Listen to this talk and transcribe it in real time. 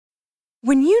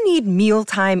When you need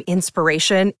mealtime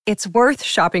inspiration, it's worth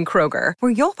shopping Kroger,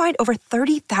 where you'll find over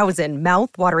 30,000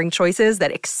 mouth-watering choices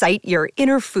that excite your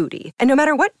inner foodie. And no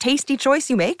matter what tasty choice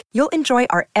you make, you'll enjoy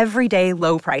our everyday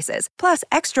low prices, plus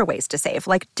extra ways to save,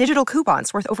 like digital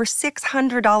coupons worth over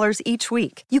 $600 each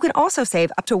week. You can also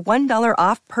save up to $1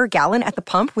 off per gallon at the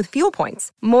pump with fuel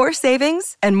points. More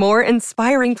savings and more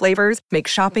inspiring flavors make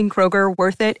shopping Kroger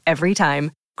worth it every time.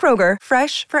 Kroger,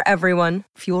 fresh for everyone.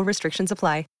 Fuel restrictions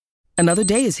apply. Another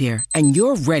day is here, and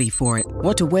you're ready for it.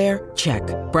 What to wear? Check.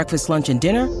 Breakfast, lunch, and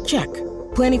dinner? Check.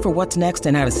 Planning for what's next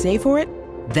and how to save for it?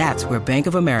 That's where Bank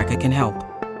of America can help.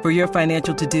 For your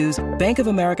financial to-dos, Bank of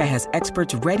America has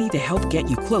experts ready to help get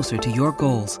you closer to your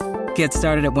goals. Get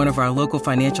started at one of our local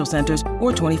financial centers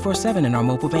or 24/7 in our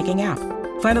mobile banking app.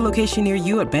 Find a location near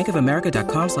you at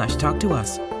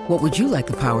bankofamerica.com/talktous. What would you like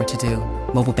the power to do?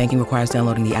 Mobile banking requires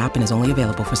downloading the app and is only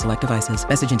available for select devices.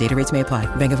 Message and data rates may apply.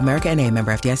 Bank of America N.A.,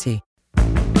 member FDIC.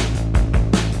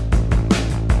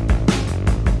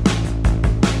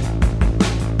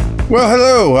 Well,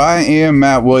 hello, I am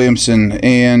Matt Williamson,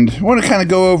 and I want to kind of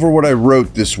go over what I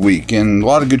wrote this week, and a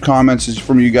lot of good comments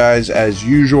from you guys as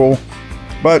usual.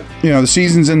 But, the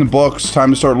season's in the books, time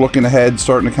to start looking ahead,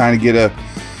 starting to kind of get a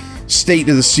state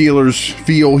of the Steelers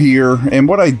feel here. And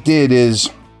what I did is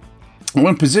I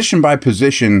went position by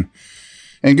position,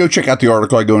 and go check out the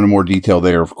article. I go into more detail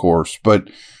there, of course, but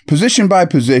position by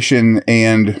position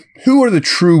and who are the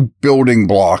true building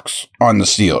blocks on the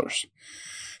Steelers.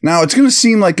 Now, it's going to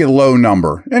seem like a low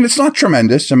number, and it's not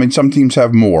tremendous. I mean, some teams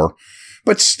have more,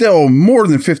 but still more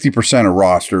than 50% of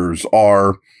rosters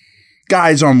are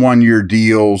guys on one-year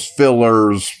deals,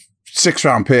 fillers,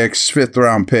 6th-round picks,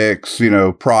 5th-round picks,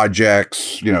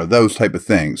 projects, those type of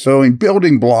things. So in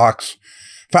building blocks,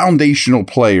 foundational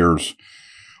players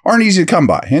aren't easy to come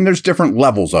by, and there's different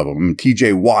levels of them. I mean,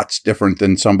 TJ Watt's different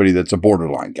than somebody that's a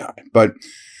borderline guy, but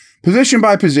position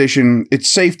by position, it's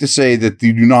safe to say that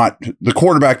the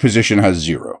quarterback position has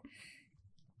 0.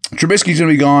 Trubisky's going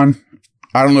to be gone.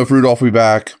 I don't know if Rudolph will be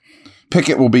back.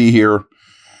 Pickett will be here.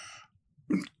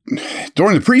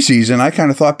 During the preseason, I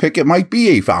kind of thought Pickett might be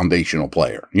a foundational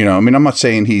player. I'm not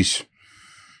saying he's,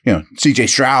 CJ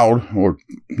Stroud or,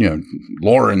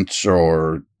 Lawrence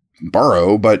or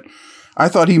Burrow, but I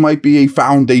thought he might be a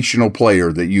foundational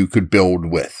player that you could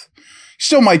build with.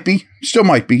 Still might be.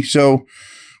 So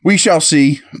we shall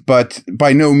see, but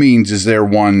by no means is there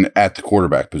one at the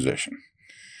quarterback position.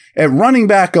 At running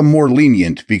back, I'm more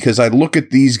lenient because I look at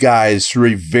these guys through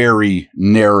a very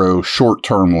narrow,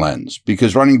 short-term lens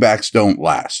because running backs don't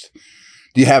last.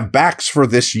 Do you have backs for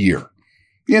this year?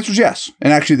 The answer is yes.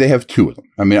 And actually, they have 2 of them.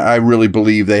 I mean, I really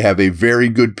believe they have a very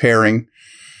good pairing.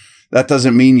 That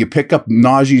doesn't mean you pick up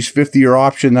Najee's 50-year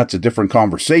option. That's a different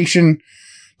conversation.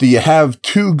 Do you have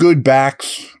 2 good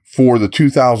backs for the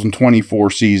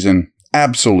 2024 season?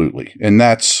 Absolutely. And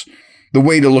that's the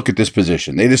way to look at this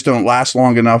position. They just don't last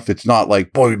long enough. It's not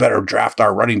like, boy, we better draft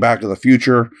our running back of the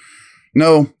future.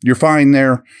 No, you're fine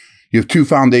there. You have 2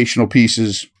 foundational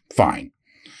pieces. Fine.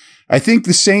 I think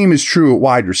the same is true at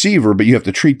wide receiver, but you have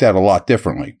to treat that a lot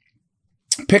differently.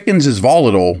 Pickens is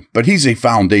volatile, but he's a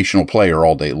foundational player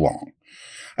all day long.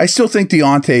 I still think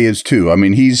Deontay is too. I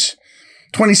mean, he's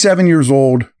 27 years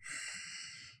old.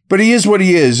 But he is what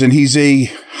he is, and he's a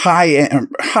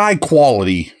high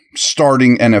quality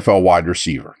starting NFL wide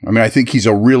receiver. I mean, I think he's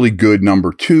a really good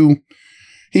number 2.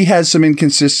 He has some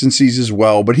inconsistencies as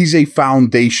well, but he's a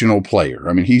foundational player.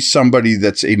 I mean, he's somebody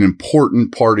that's an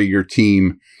important part of your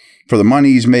team. For the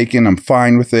money he's making, I'm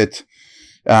fine with it.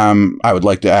 I would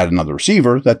like to add another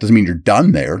receiver. That doesn't mean you're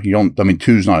done there.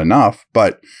 2's not enough,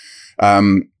 but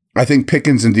I think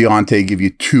Pickens and Deontay give you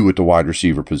 2 at the wide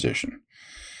receiver position.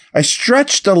 I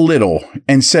stretched a little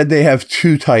and said they have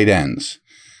 2 tight ends.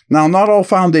 Now, not all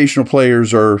foundational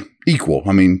players are equal.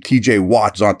 I mean, TJ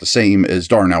Watt's not the same as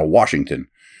Darnell Washington.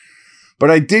 But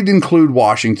I did include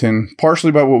Washington,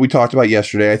 partially by what we talked about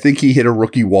yesterday. I think he hit a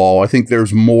rookie wall. I think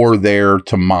there's more there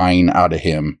to mine out of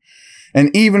him. And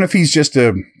even if he's just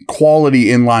a quality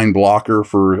inline blocker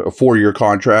for a 4-year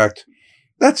contract,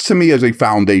 that's to me as a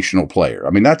foundational player. I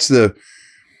mean, that's the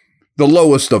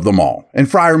lowest of them all. And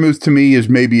Freiermuth to me is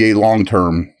maybe a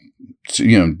long-term,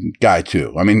 guy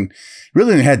too. I mean,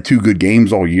 really only had 2 good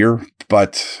games all year,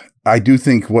 but I do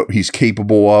think what he's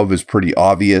capable of is pretty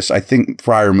obvious. I think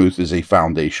Freiermuth is a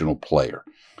foundational player.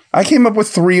 I came up with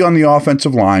 3 on the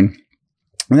offensive line,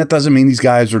 and that doesn't mean these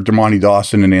guys are Dermontti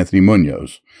Dawson and Anthony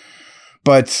Munoz.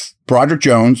 But Broderick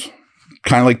Jones,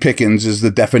 kind of like Pickens, is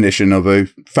the definition of a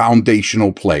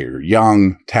foundational player,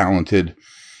 young, talented.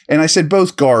 And I said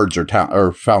both guards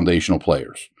are foundational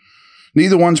players.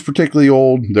 Neither one's particularly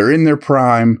old. They're in their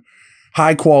prime.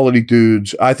 high quality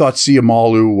dudes. I thought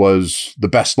Siamalu was the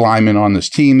best lineman on this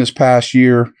team this past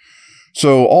year.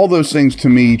 So all those things to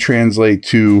me translate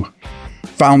to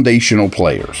foundational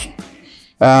players.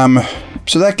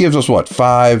 So that gives us what,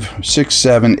 5, 6,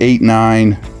 7, 8,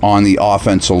 9 on the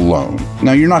offense alone.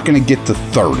 Now you're not going to get to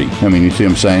 30. I mean, you see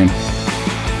what I'm saying?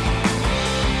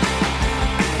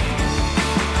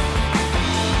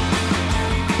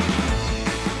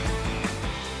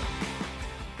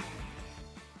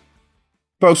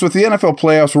 Folks, with the NFL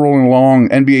playoffs rolling along,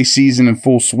 NBA season in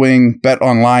full swing,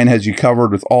 BetOnline has you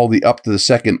covered with all the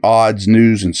up-to-the-second odds,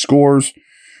 news, and scores.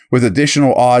 With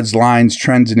additional odds, lines,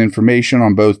 trends, and information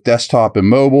on both desktop and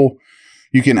mobile,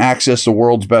 you can access the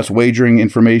world's best wagering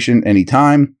information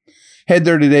anytime. Head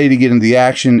there today to get into the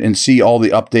action and see all the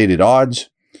updated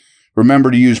odds. Remember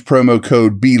to use promo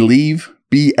code BELIEVE,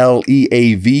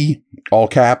 BLEAV, all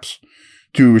caps,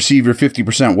 to receive your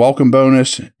 50% welcome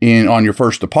bonus on your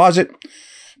first deposit.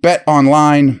 Bet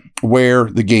online, where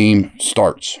the game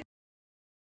starts.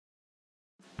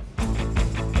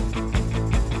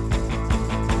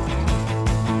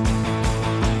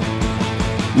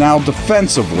 Now,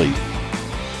 defensively,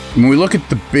 when we look at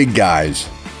the big guys,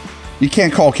 you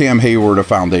can't call Cam Hayward a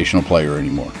foundational player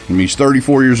anymore. I mean, he's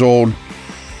 34 years old,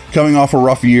 coming off a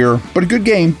rough year, but a good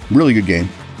game, really good game.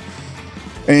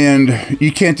 And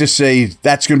you can't just say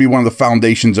that's going to be one of the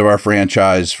foundations of our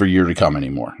franchise for year to come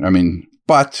anymore. I mean,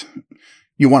 but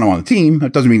you want him on the team.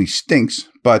 That doesn't mean he stinks,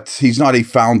 but he's not a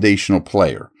foundational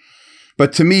player.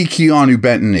 But to me, Keanu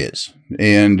Benton is.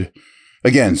 And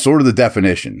again, sort of the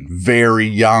definition. Very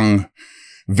young,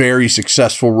 very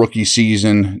successful rookie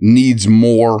season, needs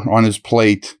more on his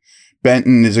plate.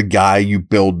 Benton is a guy you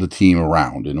build the team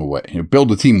around in a way. You build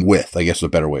the team with, I guess is a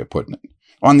better way of putting it.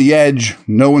 On the edge,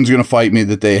 no one's going to fight me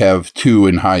that they have 2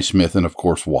 in Highsmith and, of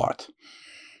course, Watt.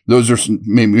 Those are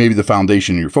maybe the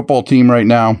foundation of your football team right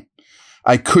now.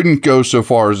 I couldn't go so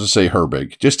far as to say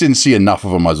Herbig. Just didn't see enough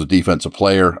of him as a defensive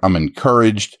player. I'm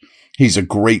encouraged. He's a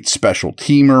great special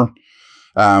teamer.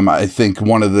 I think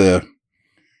one of the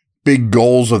big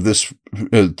goals of this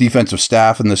defensive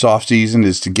staff in this offseason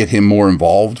is to get him more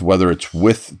involved, whether it's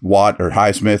with Watt or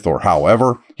Highsmith or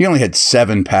however. He only had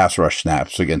 7 pass rush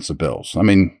snaps against the Bills. I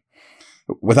mean,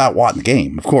 without Watt in the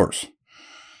game, of course.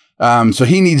 So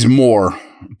he needs more,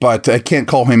 but I can't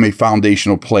call him a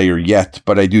foundational player yet,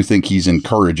 but I do think he's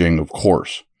encouraging, of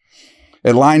course.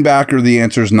 At linebacker, the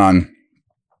answer is none.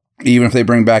 Even if they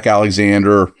bring back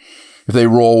Alexander, if they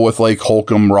roll with like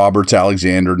Holcomb, Roberts,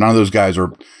 Alexander, none of those guys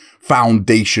are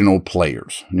foundational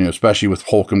players, especially with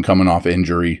Holcomb coming off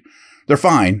injury. They're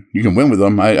fine. You can win with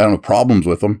them. I don't have problems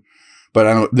with them,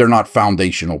 but they're not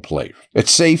foundational players. At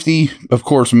safety, of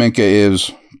course, Minka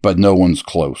is, but no one's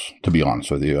close, to be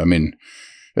honest with you. I mean,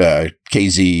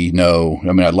 KZ, no.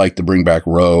 I mean, I'd like to bring back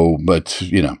Rowe, but,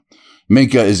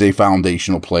 Minka is a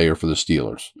foundational player for the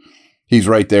Steelers. He's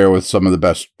right there with some of the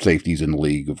best safeties in the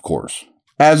league, of course.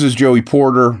 As is Joey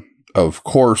Porter, of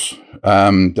course.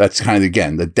 That's kind of,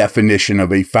 again, the definition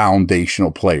of a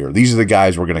foundational player. These are the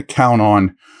guys we're going to count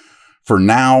on for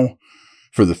now,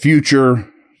 for the future.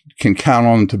 Can count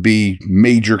on them to be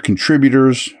major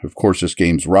contributors. Of course, this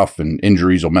game's rough and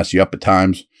injuries will mess you up at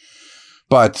times.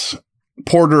 But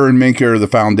Porter and Minka are the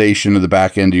foundation of the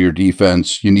back end of your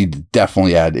defense. You need to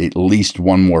definitely add at least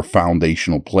one more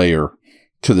foundational player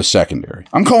to the secondary.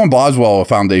 I'm calling Boswell a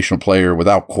foundational player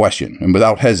without question and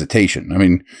without hesitation. I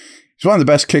mean, he's one of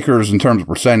the best kickers in terms of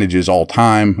percentages all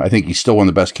time. I think he's still one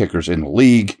of the best kickers in the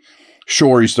league.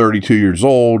 Sure, he's 32 years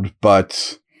old,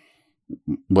 but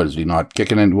what is he not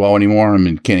kicking it well anymore? I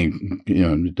mean, can he,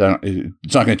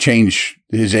 it's not going to change.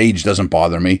 His age doesn't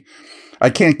bother me. I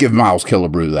can't give Miles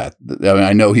Killebrew that. I mean,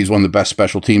 I know he's one of the best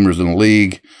special teamers in the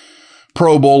league,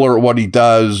 Pro Bowler at what he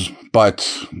does,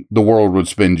 but the world would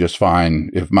spin just fine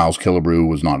if Miles Killebrew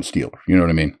was not a Steeler. You know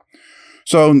what I mean?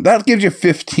 So that gives you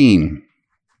 15,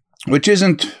 which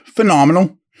isn't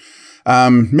phenomenal.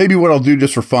 Maybe what I'll do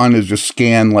just for fun is just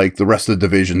scan like the rest of the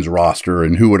division's roster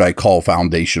and who would I call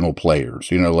foundational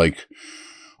players, like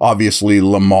obviously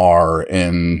Lamar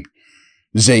and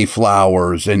Zay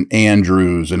Flowers and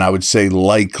Andrews, and I would say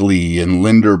Likely and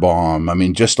Linderbaum. I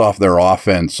mean, just off their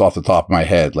offense, off the top of my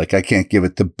head, like I can't give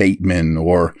it to Bateman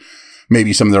or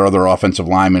maybe some of their other offensive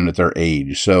linemen at their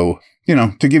age. So,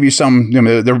 to give you some,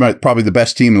 they're probably the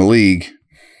best team in the league.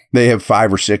 They have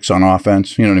 5 or 6 on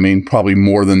offense, you know what I mean? Probably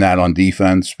more than that on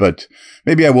defense, but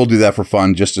maybe I will do that for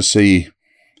fun just to see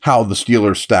how the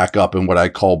Steelers stack up in what I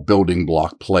call building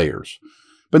block players.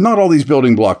 But not all these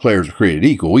building block players are created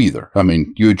equal either. I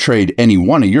mean, you would trade any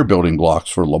one of your building blocks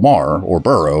for Lamar or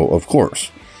Burrow, of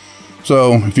course.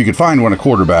 So if you could find one a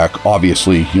quarterback,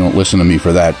 obviously you don't listen to me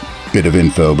for that bit of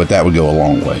info, but that would go a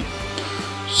long way.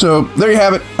 So there you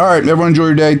have it. All right, everyone enjoy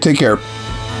your day. Take care.